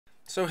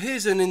So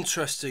here's an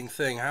interesting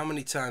thing. How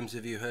many times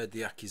have you heard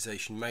the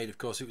accusation made? Of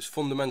course, it was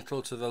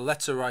fundamental to the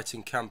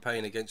letter-writing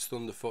campaign against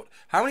Thunderfoot.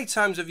 How many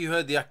times have you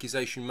heard the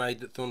accusation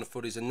made that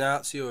Thunderfoot is a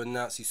Nazi or a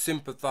Nazi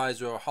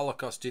sympathiser or a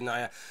Holocaust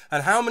denier?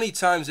 And how many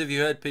times have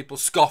you heard people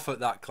scoff at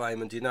that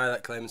claim and deny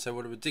that claim and say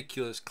what a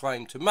ridiculous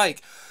claim to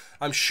make?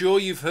 I'm sure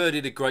you've heard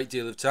it a great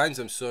deal of times.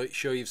 I'm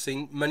sure you've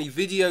seen many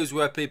videos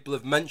where people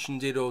have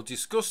mentioned it or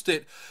discussed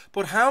it.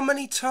 But how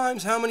many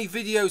times, how many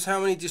videos, how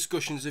many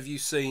discussions have you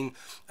seen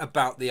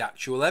about the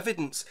actual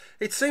evidence?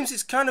 It seems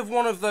it's kind of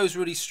one of those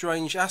really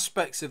strange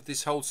aspects of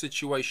this whole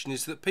situation,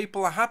 is that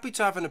people are happy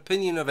to have an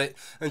opinion of it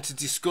and to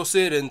discuss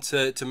it and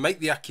to make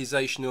the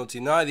accusation or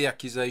deny the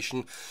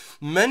accusation,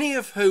 many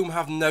of whom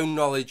have no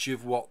knowledge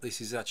of what this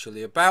is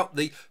actually about,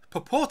 the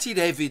purported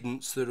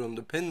evidence that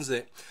underpins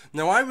it.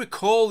 Now, I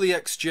recall the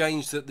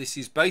exchange that this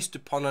is based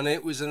upon, and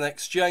it was an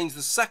exchange,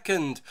 the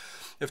second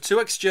of two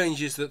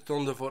exchanges that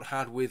Thunderfoot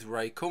had with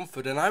Ray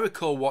Comfort, and I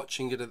recall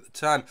watching it at the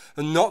time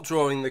and not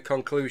drawing the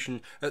conclusion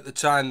at the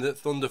time that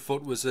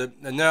Thunderfoot was a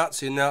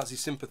Nazi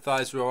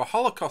sympathiser or a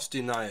Holocaust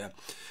denier.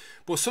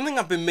 But something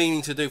I've been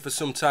meaning to do for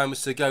some time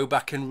is to go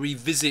back and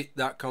revisit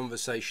that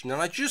conversation,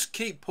 and I just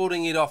keep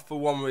putting it off for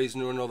one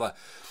reason or another.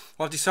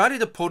 I've decided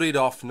to put it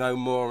off no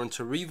more and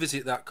to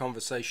revisit that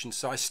conversation,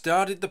 so I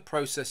started the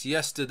process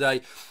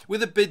yesterday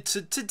with a bid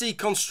to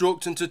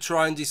deconstruct and to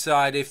try and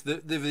decide if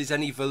there is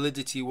any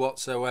validity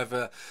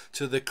whatsoever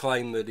to the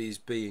claim that is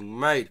being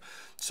made.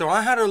 So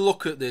I had a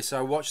look at this.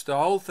 I watched the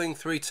whole thing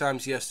 3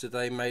 times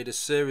yesterday, made a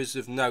series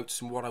of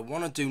notes, and what I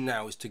want to do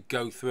now is to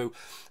go through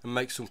and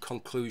make some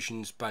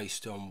conclusions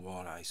based on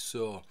what I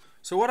saw.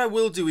 So what I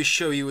will do is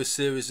show you a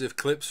series of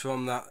clips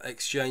from that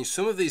exchange.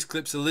 Some of these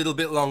clips are a little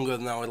bit longer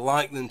than I would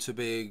like them to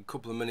be, a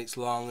couple of minutes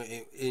long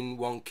in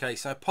one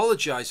case. I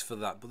apologise for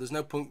that, but there's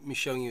no point in me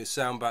showing you a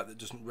soundbite that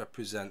doesn't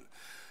represent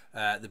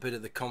the bit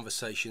of the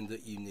conversation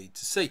that you need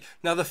to see.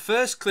 Now, the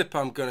first clip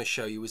I'm going to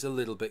show you is a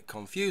little bit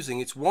confusing.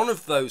 It's one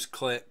of those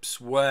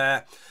clips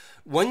where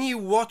when you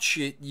watch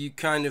it,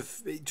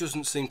 it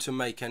doesn't seem to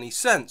make any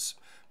sense.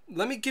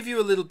 Let me give you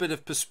a little bit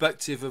of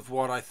perspective of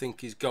what I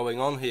think is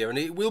going on here, and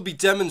it will be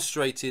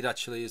demonstrated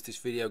actually as this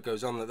video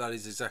goes on that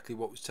is exactly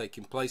what was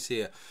taking place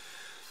here.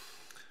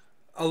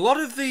 A lot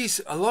of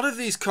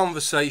these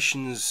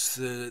conversations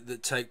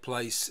that take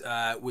place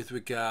with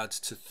regards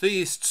to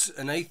theists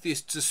and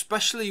atheists,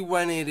 especially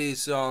when it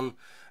is on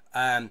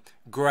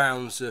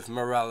grounds of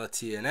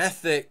morality and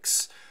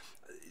ethics,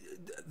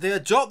 they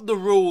adopt the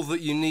rule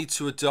that you need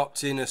to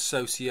adopt in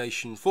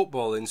association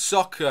football, in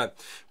soccer,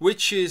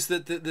 which is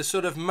that the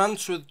sort of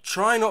mantra,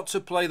 try not to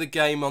play the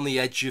game on the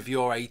edge of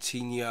your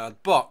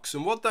 18-yard box.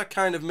 And what that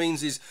kind of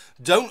means is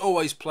don't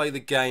always play the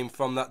game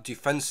from that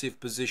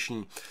defensive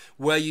position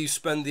where you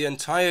spend the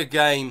entire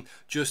game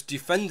just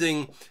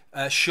defending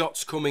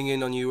shots coming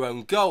in on your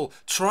own goal.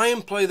 Try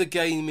and play the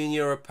game in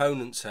your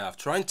opponent's half.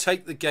 Try and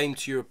take the game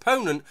to your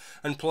opponent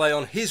and play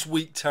on his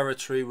weak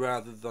territory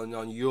rather than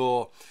on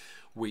your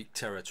weak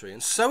territory.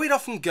 And so it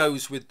often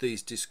goes with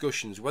these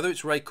discussions, whether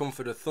it's Ray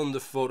Comfort or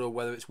Thunderfoot, or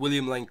whether it's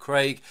William Lane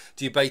Craig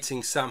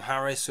debating Sam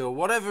Harris, or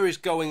whatever is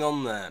going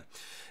on there,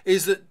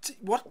 is that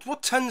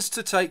what tends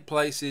to take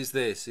place is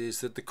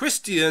that the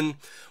Christian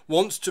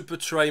wants to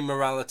portray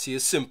morality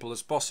as simple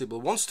as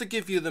possible, wants to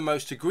give you the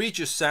most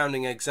egregious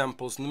sounding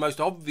examples and the most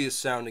obvious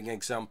sounding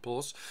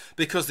examples,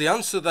 because the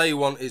answer they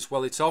want is,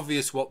 well, it's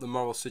obvious what the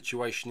moral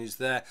situation is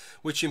there,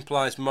 which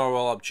implies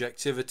moral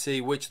objectivity,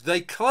 which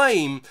they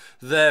claim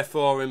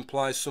therefore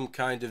implies some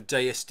kind of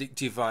deistic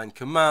divine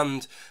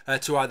command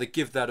to either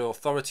give that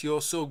authority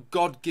or some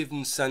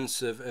God-given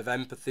sense of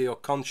empathy or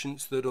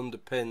conscience that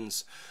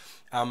underpins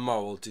our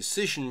moral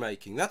decision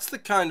making. That's the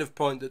kind of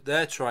point that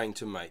they're trying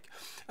to make.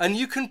 And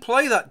you can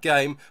play that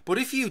game, but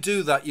if you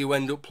do that, you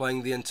end up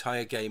playing the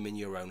entire game in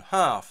your own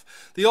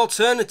half. The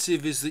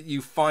alternative is that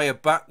you fire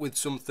back with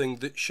something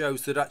that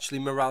shows that actually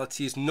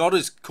morality is not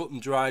as cut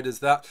and dried as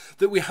that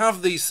we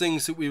have these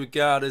things that we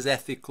regard as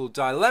ethical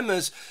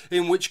dilemmas,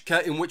 in which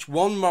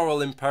one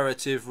moral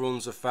imperative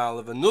runs afoul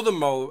of another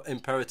moral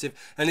imperative,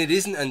 and it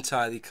isn't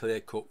entirely clear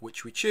cut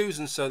which we choose,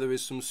 and so there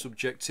is some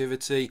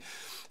subjectivity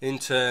in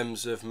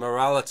terms of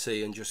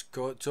morality, and just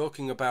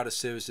talking about a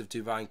series of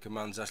divine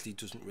commands actually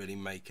doesn't really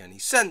make any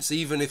sense.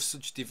 Even if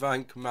such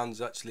divine commands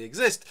actually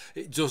exist,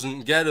 it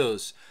doesn't get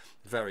us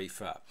very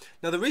far.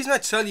 Now, the reason I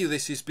tell you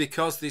this is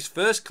because this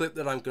first clip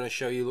that I'm going to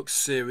show you looks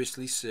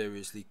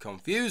seriously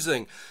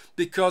confusing,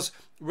 because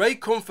Ray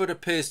Comfort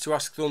appears to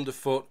ask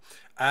Thunderfoot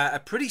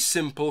a pretty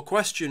simple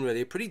question,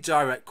 really, a pretty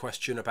direct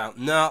question about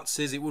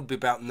Nazis. It would be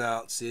about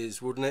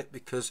Nazis, wouldn't it?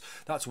 Because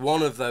that's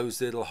one of those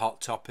little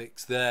hot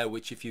topics there,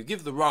 which if you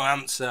give the wrong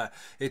answer,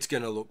 it's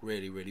going to look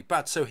really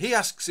bad. So he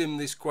asks him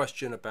this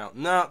question about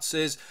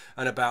Nazis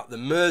and about the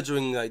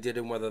murdering they did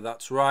and whether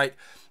that's right.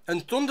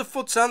 And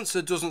Thunderfoot's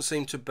answer doesn't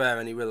seem to bear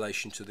any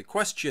relation to the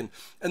question.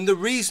 And the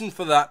reason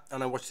for that,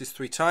 and I watched this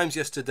 3 times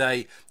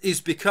yesterday,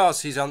 is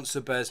because his answer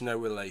bears no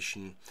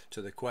relation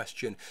to the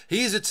question.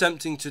 He is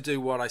attempting to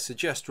do what I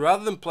suggest.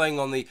 Rather than playing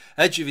on the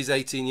edge of his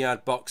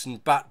 18-yard box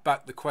and bat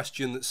back the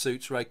question that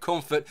suits Ray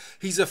Comfort,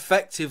 he's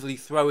effectively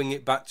throwing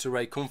it back to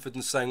Ray Comfort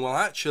and saying, well,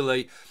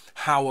 actually,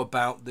 how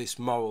about this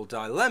moral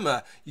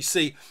dilemma? You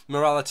see,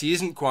 morality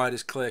isn't quite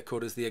as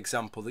clear-cut as the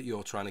example that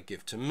you're trying to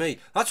give to me.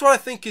 That's what I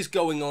think is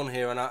going on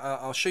here, and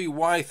I'll show you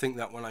why I think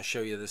that when I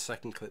show you the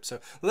second clip.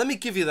 So let me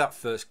give you that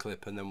first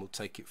clip, and then we'll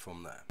take it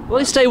from there. Well,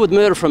 let's stay with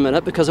murder for a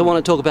minute, because I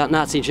want to talk about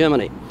Nazi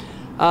Germany.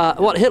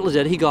 What Hitler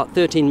did, he got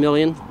 13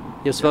 million.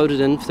 He was voted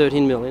in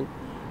 13 million.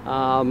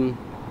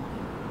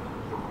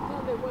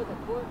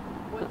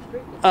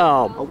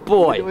 Oh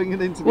boy,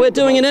 we're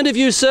doing an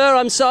interview, sir,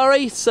 I'm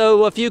sorry,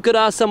 so if you could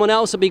ask someone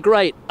else it'd be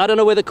great. I don't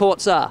know where the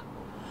courts are.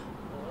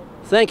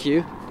 Thank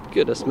you.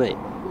 Goodness me.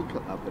 We'll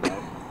cut that bit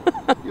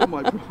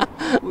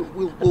out.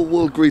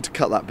 We'll agree to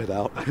cut that bit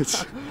out.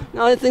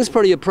 No, I think it's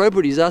pretty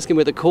appropriate. He's asking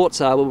where the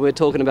courts are when we're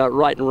talking about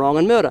right and wrong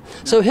and murder.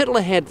 So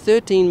Hitler had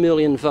 13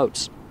 million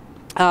votes.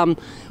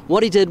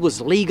 What he did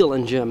was legal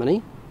in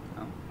Germany.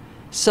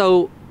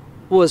 So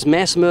was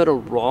mass murder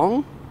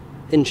wrong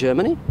in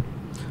Germany?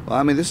 Well,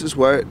 I mean, this is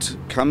where it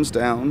comes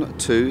down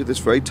to this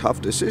very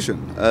tough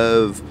decision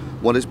of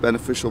what is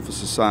beneficial for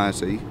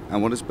society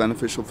and what is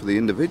beneficial for the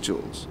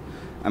individuals.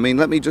 I mean,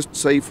 let me just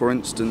say, for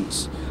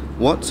instance,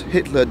 what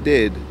Hitler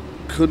did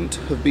couldn't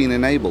have been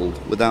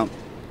enabled without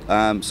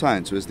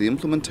science. It was the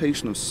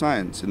implementation of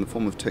science in the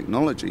form of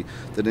technology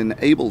that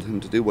enabled him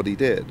to do what he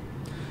did.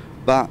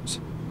 But,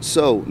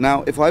 so,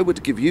 now, if I were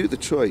to give you the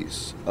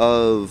choice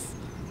of,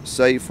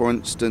 say, for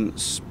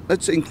instance,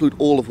 let's include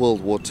all of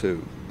World War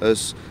II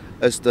as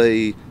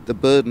the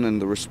burden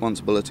and the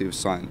responsibility of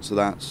science. So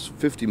that's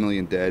 50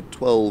 million dead,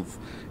 12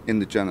 in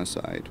the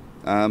genocide.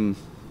 And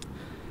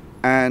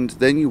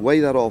then you weigh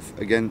that off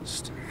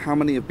against how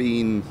many have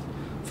been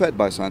fed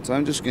by science.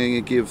 I'm just going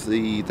to give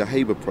the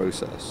Haber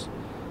process,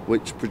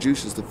 which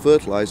produces the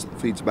fertilizer that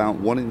feeds about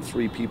 1 in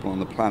 3 people on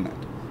the planet.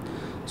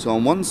 So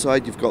on one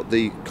side you've got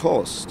the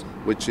cost,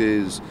 which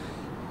is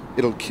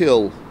it'll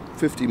kill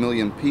 50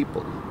 million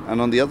people.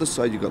 And on the other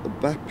side you've got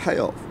the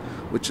payoff,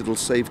 which it'll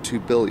save 2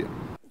 billion.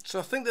 So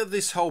I think that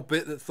this whole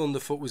bit that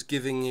Thunderfoot was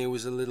giving you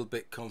was a little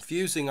bit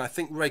confusing. I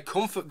think Ray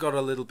Comfort got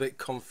a little bit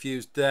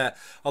confused there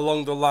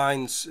along the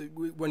lines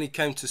when he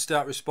came to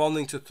start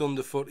responding to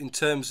Thunderfoot in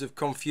terms of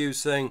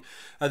confusing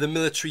the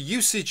military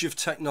usage of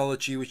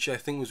technology, which I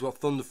think was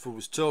what Thunderfoot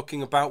was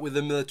talking about, with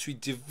the military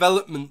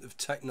development of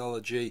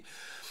technology.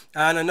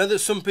 And I know that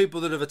some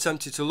people that have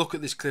attempted to look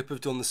at this clip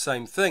have done the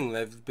same thing.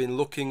 They've been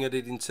looking at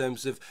it in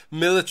terms of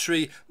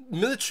military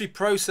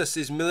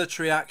processes,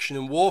 military action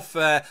and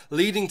warfare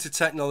leading to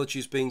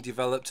technologies being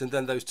developed, and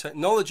then those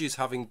technologies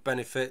having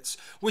benefits,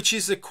 which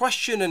is a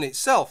question in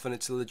itself, and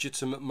it's a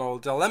legitimate moral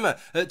dilemma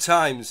at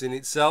times in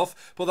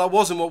itself. But that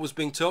wasn't what was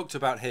being talked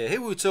about here.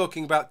 Here we were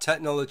talking about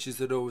technologies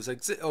that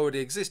already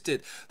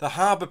existed. The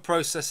Haber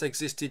process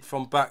existed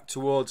from back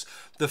towards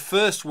the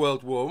First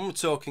World War, and we're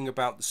talking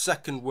about the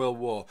Second World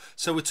War.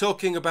 So we're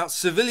talking about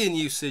civilian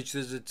usage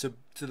to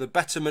the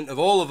betterment of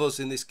all of us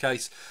in this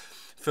case,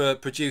 for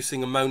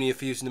producing ammonia,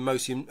 for using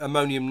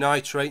ammonium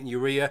nitrate and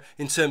urea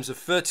in terms of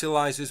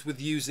fertilizers,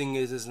 with using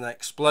it as an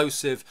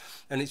explosive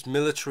and its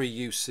military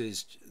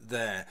uses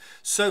there.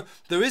 So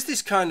there is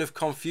this kind of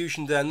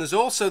confusion there, and there's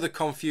also the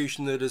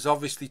confusion that has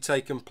obviously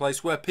taken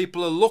place where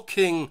people are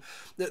looking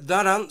at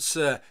that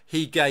answer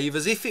he gave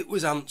as if it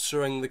was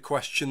answering the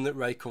question that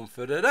Ray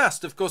Comfort had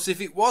asked. Of course, if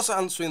it was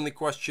answering the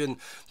question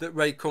that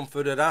Ray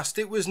Comfort had asked,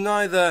 it was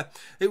neither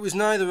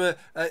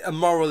a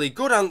morally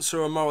good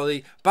answer or a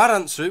morally bad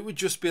answer. It would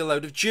just be a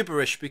load of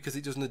gibberish, because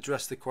it doesn't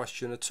address the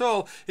question at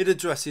all. It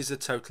addresses a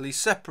totally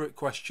separate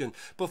question.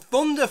 But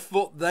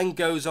Thunderfoot then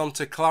goes on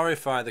to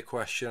clarify the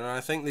question, and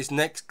I think this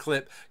next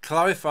clip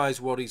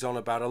clarifies what he's on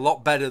about a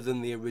lot better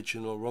than the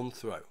original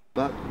run-through.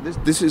 But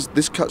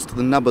this cuts to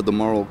the nub of the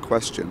moral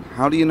question.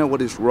 How do you know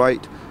what is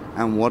right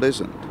and what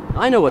isn't?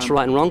 I know what's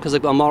right and wrong because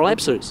I've got moral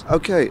absolutes.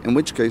 Okay, in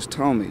which case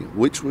tell me,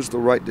 which was the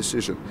right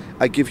decision?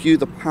 I give you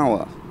the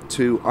power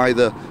to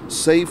either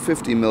save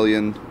 50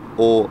 million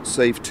or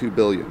save 2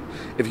 billion.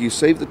 If you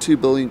save the 2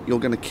 billion, you're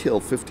going to kill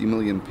 50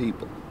 million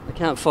people. I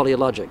can't follow your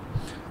logic.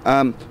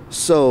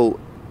 So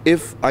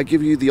if I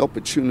give you the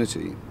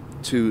opportunity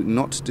to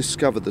not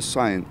discover the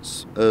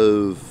science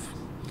of,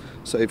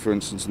 say for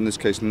instance in this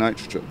case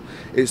nitrogen,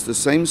 it's the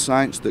same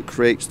science that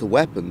creates the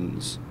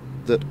weapons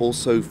that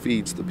also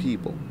feeds the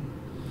people,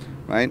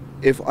 right?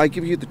 If I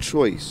give you the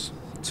choice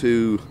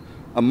to,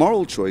 a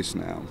moral choice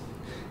now,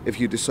 if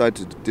you decide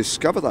to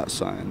discover that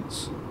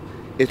science,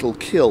 it'll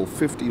kill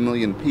 50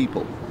 million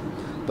people,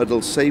 but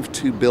it'll save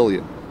 2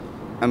 billion.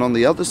 And on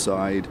the other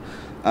side,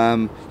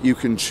 you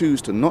can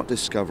choose to not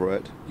discover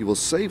it, you will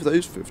save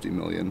those 50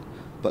 million,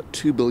 but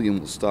 2 billion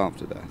will starve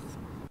to death.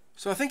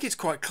 So I think it's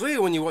quite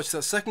clear when you watch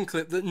that second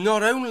clip that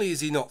not only is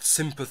he not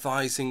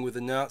sympathising with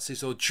the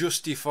Nazis or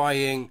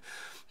justifying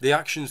the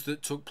actions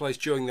that took place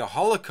during the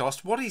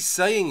Holocaust, what he's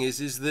saying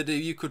is that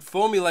you could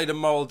formulate a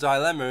moral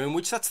dilemma in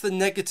which that's the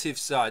negative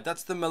side,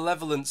 that's the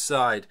malevolent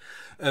side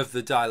of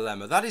the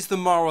dilemma. That is the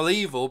moral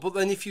evil, but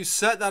then if you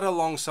set that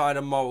alongside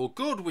a moral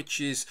good,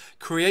 which is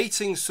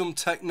creating some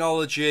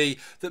technology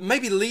that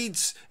maybe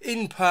leads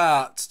in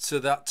part to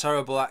that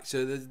terrible act,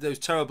 those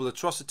terrible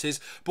atrocities,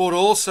 but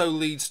also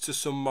leads to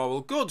some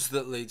moral goods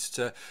that leads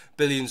to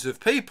billions of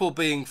people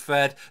being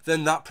fed,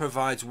 then that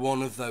provides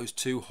one of those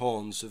two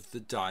horns of the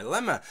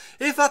dilemma.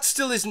 If that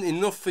still isn't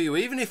enough for you,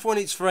 even if when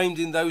it's framed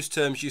in those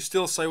terms you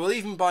still say, well,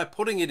 even by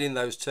putting it in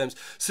those terms,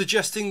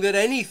 suggesting that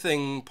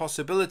anything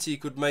possibility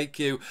could make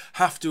you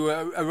have to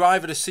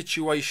arrive at a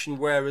situation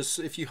whereas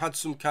if you had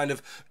some kind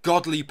of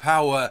godly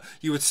power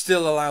you would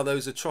still allow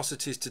those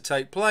atrocities to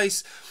take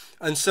place,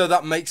 and so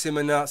that makes him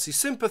a Nazi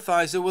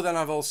sympathiser, well then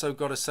I've also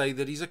got to say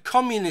that he's a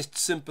communist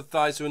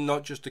sympathiser, and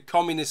not just a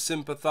communist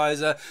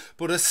sympathiser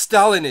but a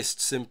Stalinist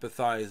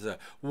sympathiser.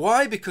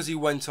 Why? Because he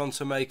went on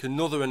to make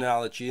another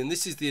analogy, and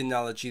this is the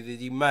analogy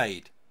that he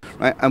made.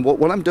 Right, and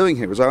what I'm doing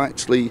here is there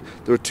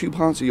are two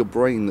parts of your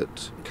brain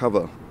that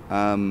cover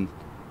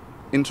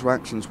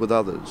interactions with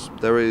others.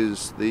 There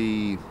is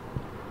the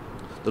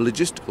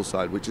logistical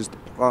side, which is the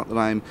part that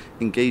I'm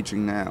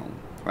engaging now.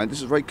 Right, this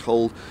is very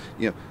cold,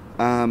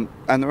 and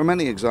there are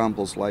many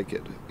examples like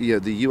it.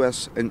 The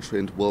U.S. entry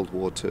into World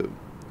War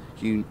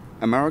II.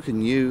 America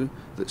knew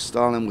that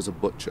Stalin was a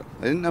butcher.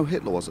 They didn't know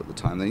Hitler was at the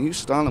time. They knew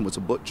Stalin was a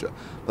butcher,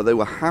 but they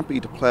were happy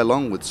to play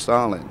along with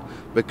Stalin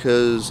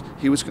because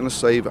he was going to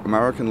save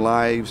American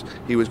lives.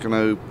 He was going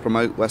to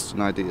promote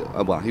Western ideals.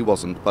 Well, he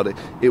wasn't, but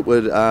it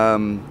would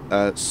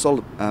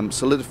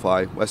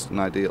solidify Western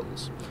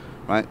ideals,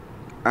 right?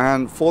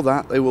 And for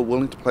that, they were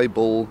willing to play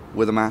ball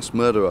with a mass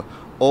murderer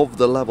of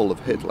the level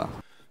of Hitler.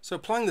 So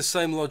applying the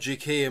same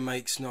logic here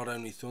makes not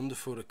only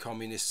Thunderfoot a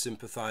communist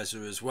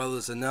sympathiser as well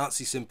as a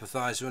Nazi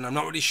sympathiser, and I'm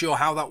not really sure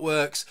how that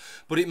works,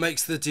 but it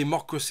makes the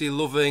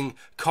democracy-loving,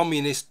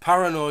 communist,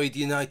 paranoid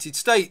United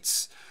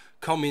States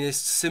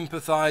communist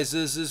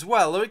sympathisers as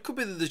well. Or it could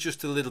be that there's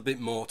just a little bit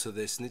more to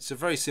this, and it's a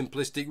very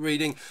simplistic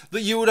reading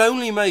that you would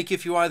only make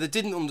if you either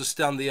didn't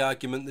understand the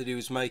argument that he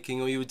was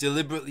making or you were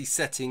deliberately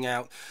setting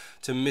out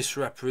to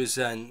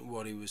misrepresent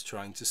what he was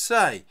trying to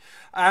say.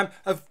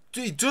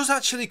 It does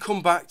actually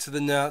come back to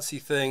the Nazi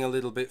thing a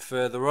little bit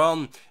further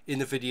on in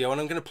the video, and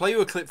I'm going to play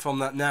you a clip from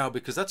that now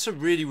because that's a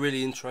really,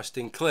 really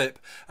interesting clip,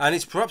 and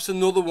it's perhaps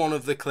another one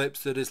of the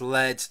clips that has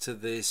led to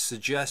this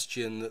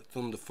suggestion that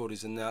Thunderfoot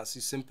is a Nazi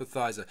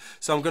sympathiser.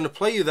 So I'm going to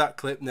play you that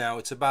clip now.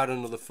 It's about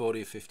another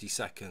 40 or 50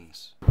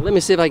 seconds. Let me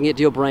see if I can get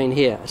to your brain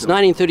here. It's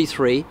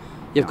 1933.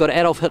 You've got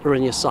Adolf Hitler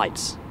in your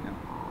sights.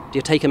 Do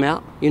you take him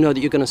out? You know that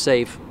you're going to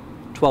save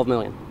 12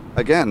 million.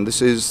 Again,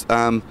 this is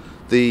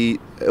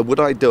would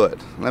I do it?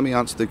 Let me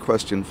answer the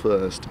question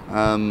first.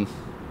 I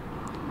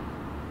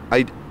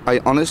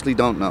honestly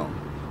don't know,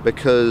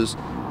 because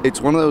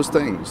it's one of those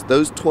things.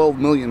 Those 12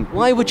 million people,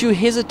 why would you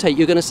hesitate?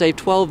 You're going to save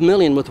 12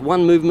 million with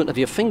one movement of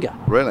your finger.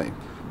 Really?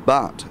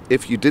 But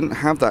if you didn't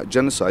have that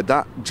genocide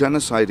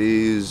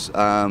is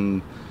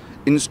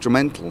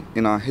instrumental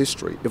in our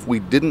history. If we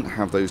didn't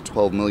have those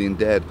 12 million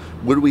dead,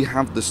 would we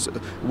have this?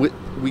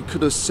 We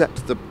could have set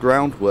the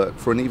groundwork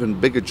for an even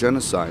bigger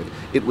genocide.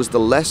 It was the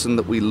lesson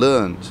that we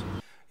learned.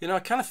 You know, I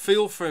kind of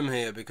feel for him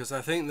here because I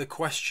think the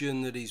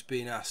question that he's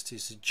being asked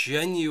is a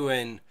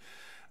genuine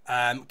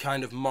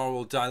kind of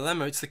moral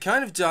dilemma. It's the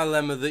kind of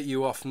dilemma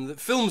that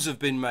films have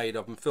been made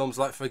of, and films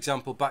like, for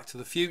example, Back to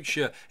the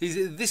Future.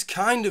 This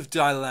kind of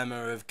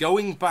dilemma of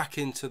going back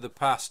into the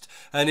past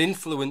and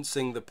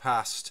influencing the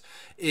past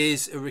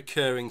is a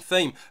recurring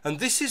theme. And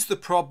this is the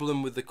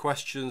problem with the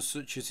question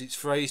such as it's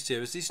phrased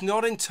here, is it's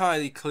not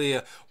entirely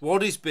clear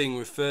what is being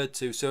referred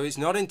to, so it's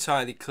not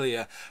entirely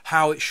clear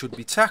how it should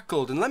be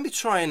tackled. And let me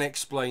try and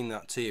explain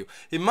that to you.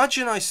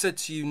 Imagine I said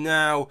to you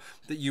now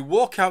that you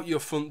walk out your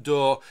front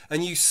door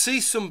and you see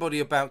somebody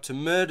about to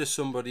murder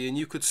somebody, and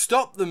you could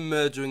stop them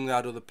murdering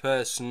that other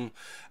person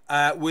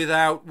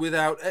without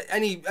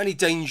any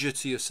danger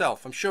to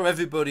yourself. I'm sure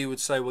everybody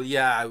would say, well,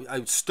 yeah, I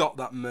would stop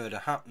that murder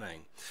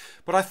happening.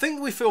 But I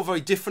think we feel very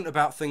different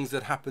about things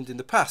that happened in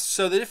the past.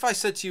 So that if I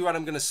said to you,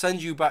 I'm going to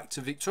send you back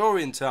to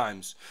Victorian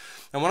times,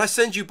 and when I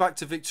send you back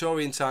to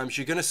Victorian times,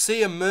 you're going to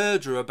see a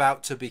murder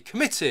about to be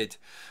committed,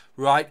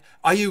 right?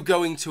 Are you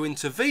going to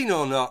intervene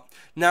or not?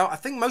 Now, I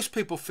think most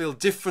people feel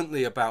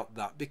differently about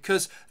that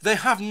because they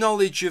have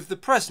knowledge of the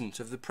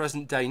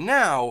present day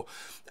now.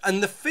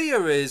 And the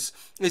fear is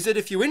that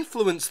if you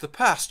influence the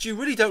past, you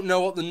really don't know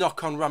what the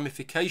knock-on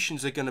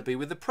ramifications are going to be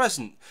with the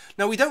present.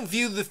 Now, we don't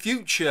view the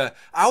future,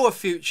 our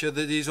future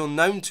that is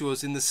unknown to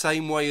us, in the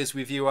same way as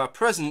we view our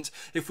present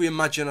if we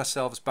imagine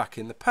ourselves back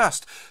in the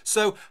past.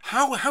 So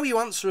how you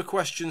answer a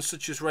question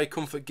such as Ray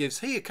Comfort gives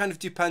here kind of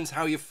depends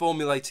how you're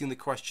formulating the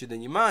question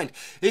in your mind.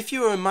 If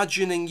you're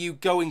imagining you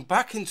going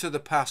back into the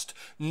past,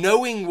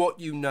 knowing what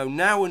you know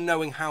now and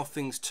knowing how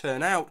things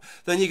turn out,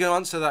 then you're going to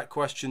answer that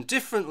question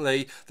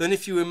differently than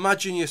if you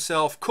imagine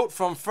yourself cut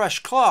from fresh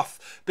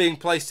cloth being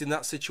placed in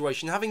that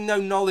situation, having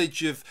no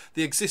knowledge of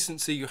the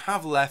existence that you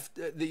have left,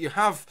 that you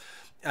have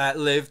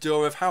lived,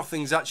 or of how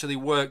things actually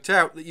worked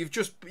out, that you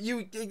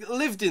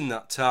lived in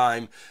that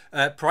time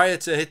prior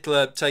to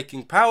Hitler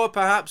taking power,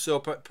 perhaps, or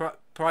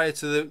prior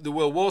to the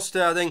World War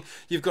starting.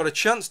 You've got a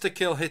chance to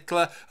kill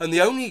Hitler, and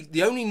the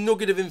only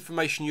nugget of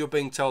information you're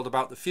being told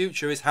about the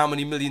future is how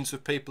many millions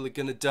of people are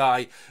going to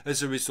die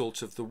as a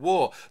result of the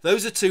war.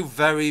 Those are two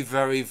very,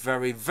 very,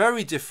 very,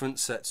 very different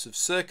sets of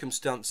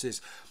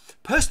circumstances.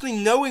 Personally,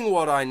 knowing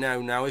what I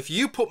know now, if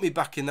you put me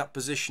back in that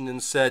position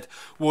and said,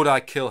 would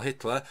I kill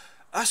Hitler?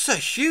 That's a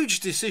huge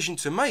decision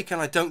to make,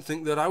 and I don't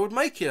think that I would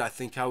make it. I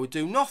think I would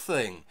do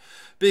nothing.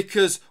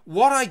 Because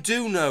what I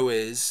do know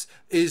is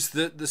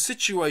that the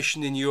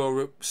situation in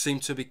Europe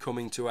seemed to be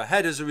coming to a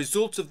head as a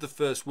result of the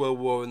First World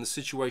War and the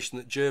situation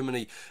that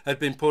Germany had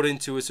been put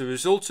into as a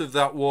result of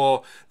that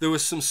war. There were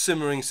some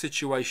simmering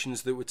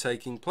situations that were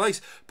taking place.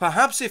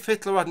 Perhaps if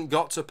Hitler hadn't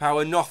got to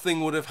power,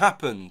 nothing would have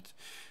happened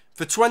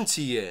for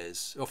 20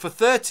 years or for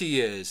 30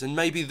 years, and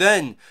maybe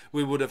then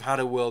we would have had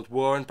a world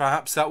war, and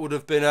perhaps that would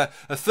have been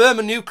a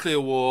thermonuclear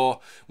war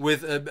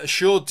with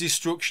assured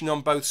destruction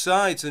on both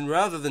sides, and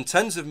rather than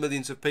tens of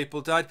millions of people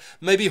died,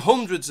 maybe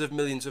hundreds of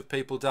millions of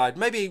people died.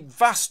 Maybe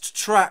vast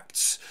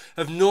tracts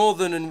of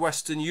northern and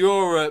western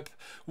Europe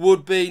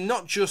would be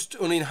not just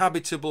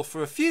uninhabitable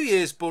for a few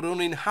years, but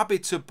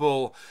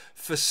uninhabitable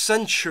for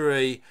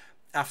century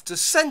after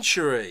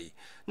century.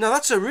 Now,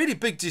 that's a really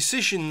big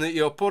decision that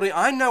you're putting.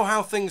 I know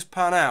how things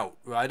pan out,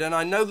 right? And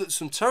I know that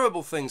some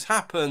terrible things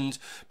happened,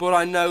 but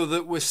I know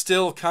that we're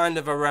still kind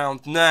of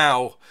around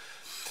now.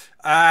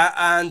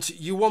 And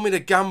you want me to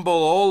gamble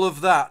all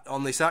of that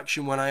on this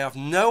action when I have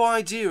no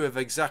idea of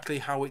exactly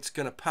how it's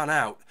going to pan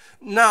out?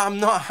 No, I'm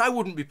not. I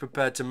wouldn't be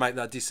prepared to make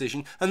that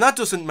decision. And that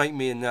doesn't make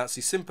me a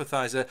Nazi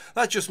sympathiser.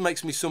 That just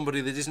makes me somebody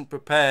that isn't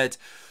prepared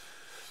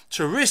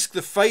to risk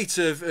the fate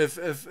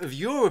of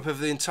Europe, of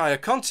the entire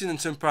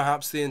continent, and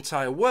perhaps the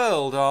entire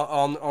world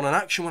on an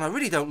action when I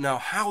really don't know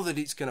how that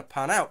it's going to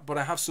pan out. But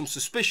I have some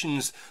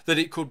suspicions that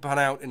it could pan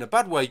out in a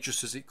bad way,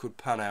 just as it could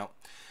pan out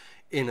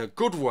in a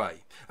good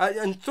way.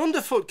 And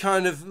Thunderfoot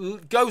kind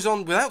of goes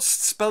on, without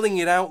spelling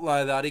it out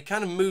like that, he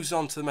kind of moves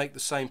on to make the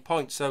same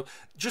point. So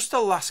just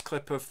a last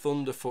clip of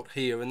Thunderfoot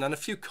here, and then a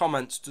few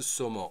comments to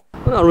sum up.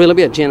 Well, not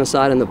really about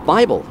genocide in the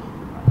Bible.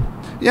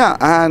 Yeah,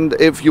 and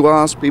if you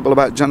ask people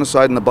about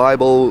genocide in the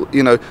Bible,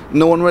 you know,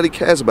 no one really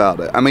cares about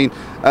it. I mean,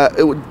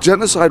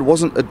 genocide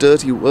wasn't a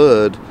dirty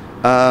word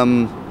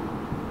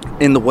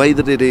in the way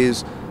that it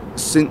is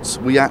since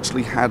we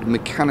actually had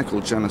mechanical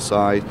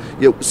genocide,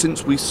 you know,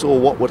 since we saw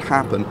what would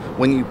happen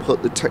when you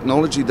put the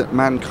technology that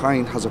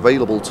mankind has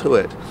available to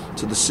it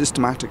to the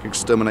systematic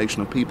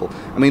extermination of people.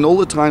 I mean, all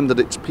the time that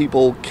it's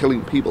people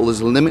killing people,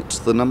 there's limits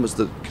to the numbers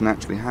that can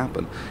actually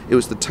happen. It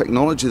was the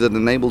technology that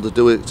enabled to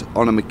do it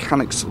on a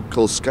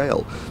mechanical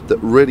scale that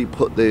really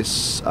put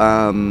this,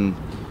 that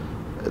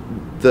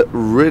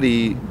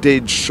really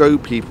did show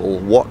people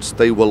what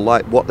they were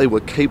like, what they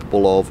were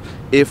capable of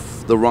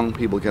if the wrong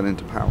people get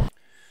into power.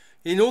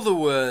 In other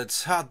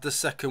words, had the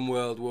Second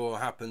World War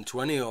happened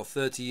 20 or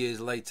 30 years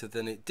later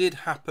than it did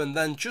happen,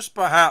 then just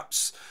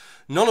perhaps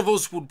none of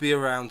us would be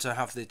around to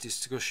have the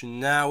discussion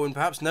now, and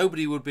perhaps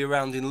nobody would be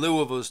around in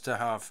lieu of us to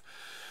have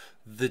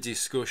the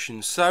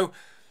discussion. So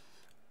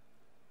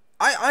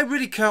I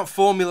really can't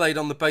formulate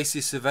on the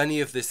basis of any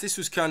of this. This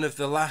was kind of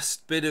the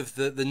last bit of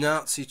the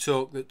Nazi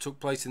talk that took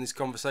place in this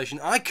conversation.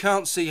 I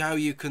can't see how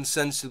you can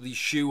sensibly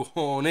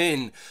shoehorn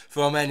in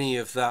from any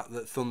of that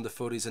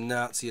Thunderfoot is a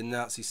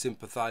Nazi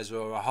sympathiser,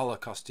 or a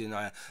Holocaust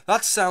denier.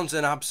 That sounds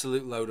an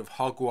absolute load of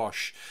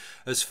hogwash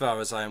as far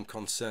as I am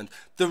concerned.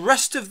 The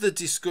rest of the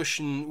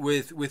discussion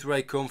with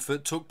Ray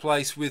Comfort took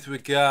place with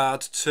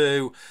regard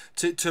to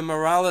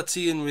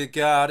morality and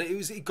regard.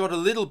 It got a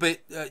little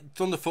bit,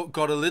 Thunderfoot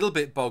got a little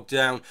bit bogged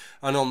down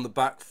and on the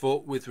back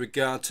foot with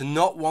regard to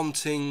not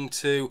wanting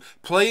to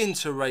play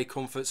into Ray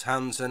Comfort's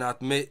hands and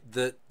admit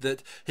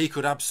that he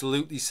could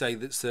absolutely say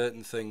that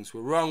certain things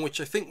were wrong,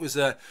 which I think was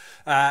a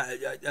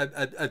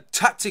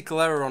tactical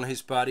error on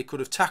his part. He could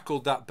have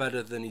tackled that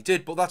better than he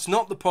did, but that's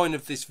not the point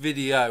of this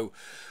video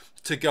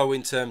to go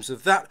in terms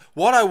of that.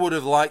 What I would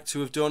have liked to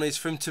have done is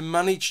for him to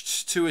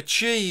manage to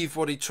achieve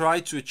what he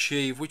tried to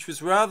achieve, which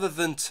was, rather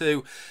than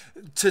to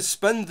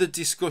spend the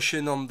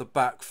discussion on the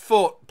back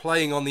foot,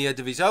 playing on the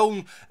edge of his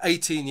own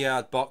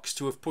 18-yard box,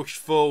 to have pushed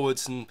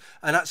forwards and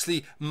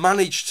actually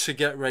managed to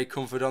get Ray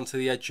Comfort onto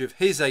the edge of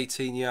his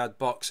 18-yard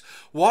box.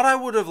 What I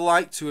would have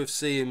liked to have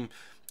seen him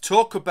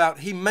talk about,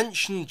 he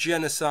mentioned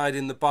genocide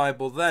in the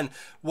Bible then.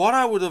 What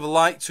I would have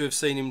liked to have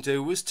seen him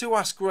do was to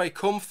ask Ray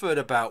Comfort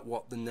about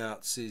what the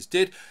Nazis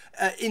did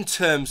in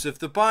terms of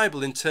the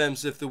Bible, in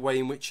terms of the way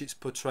in which it's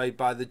portrayed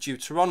by the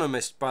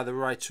Deuteronomist, by the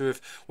writer of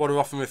what are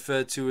often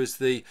referred to as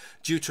the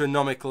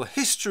Deuteronomical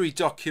history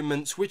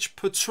documents, which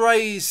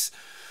portrays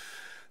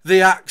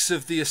the acts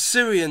of the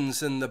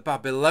Assyrians and the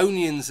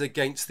Babylonians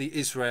against the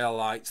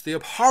Israelites, the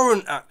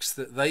abhorrent acts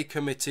that they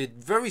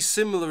committed, very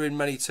similar in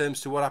many terms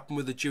to what happened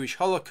with the Jewish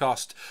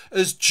Holocaust,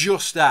 as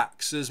just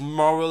acts, as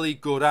morally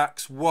good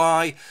acts.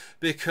 Why?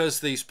 Because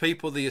these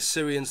people, the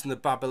Assyrians and the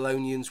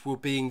Babylonians, were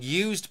being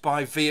used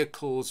by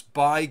vehicles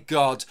by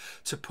God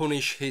to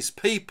punish his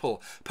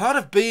people. Part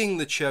of being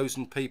the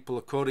chosen people,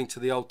 according to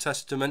the Old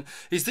Testament,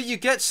 is that you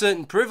get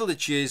certain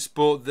privileges,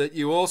 but that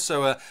you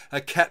also are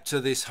kept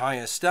to this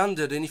higher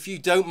standard. And if you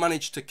don't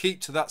manage to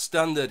keep to that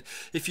standard,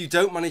 if you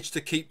don't manage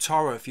to keep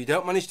Torah, if you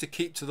don't manage to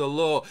keep to the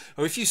law,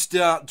 or if you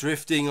start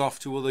drifting off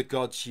to other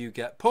gods, you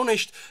get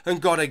punished.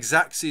 And God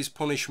exacts his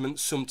punishment,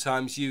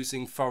 sometimes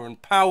using foreign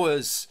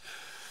powers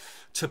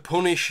to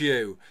punish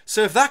you.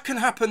 So if that can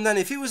happen, then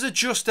if it was a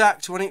just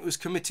act when it was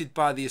committed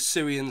by the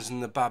Assyrians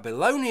and the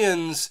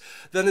Babylonians,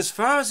 then as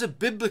far as a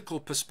biblical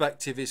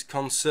perspective is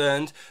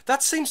concerned,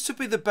 that seems to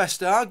be the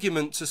best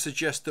argument to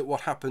suggest that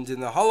what happened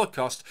in the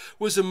Holocaust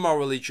was a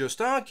morally just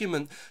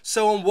argument.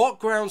 So on what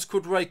grounds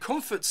could Ray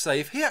Comfort say,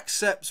 if he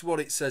accepts what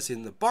it says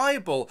in the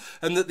Bible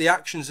and that the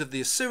actions of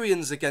the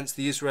Assyrians against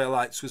the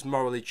Israelites was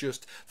morally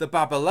just, the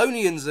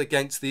Babylonians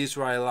against the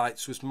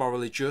Israelites was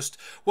morally just,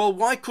 well,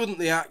 why couldn't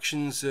the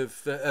actions of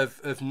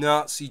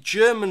Nazi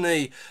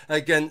Germany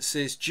against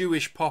its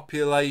Jewish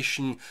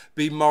population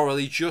be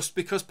morally just,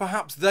 because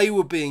perhaps they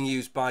were being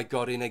used by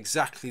God in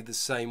exactly the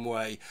same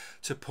way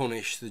to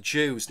punish the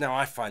Jews? Now,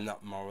 I find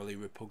that morally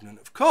repugnant,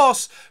 of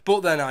course,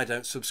 but then I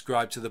don't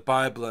subscribe to the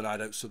Bible and I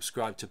don't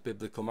subscribe to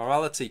biblical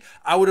morality.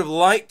 I would have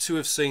liked to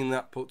have seen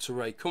that put to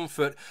Ray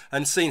Comfort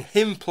and seen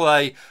him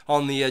play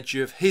on the edge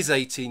of his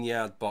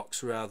 18-yard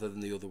box rather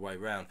than the other way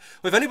around.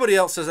 Well, if anybody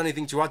else has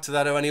anything to add to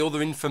that, or any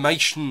other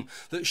information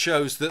that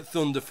shows that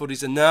Thunderfoot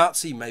is a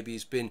Nazi, maybe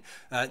he's been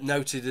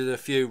noted at a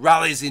few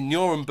rallies in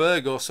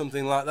Nuremberg or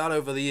something like that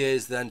over the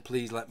years, then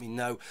please let me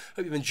know.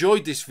 Hope you've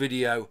enjoyed this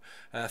video.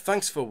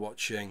 Thanks for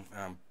watching,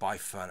 and bye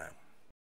for now.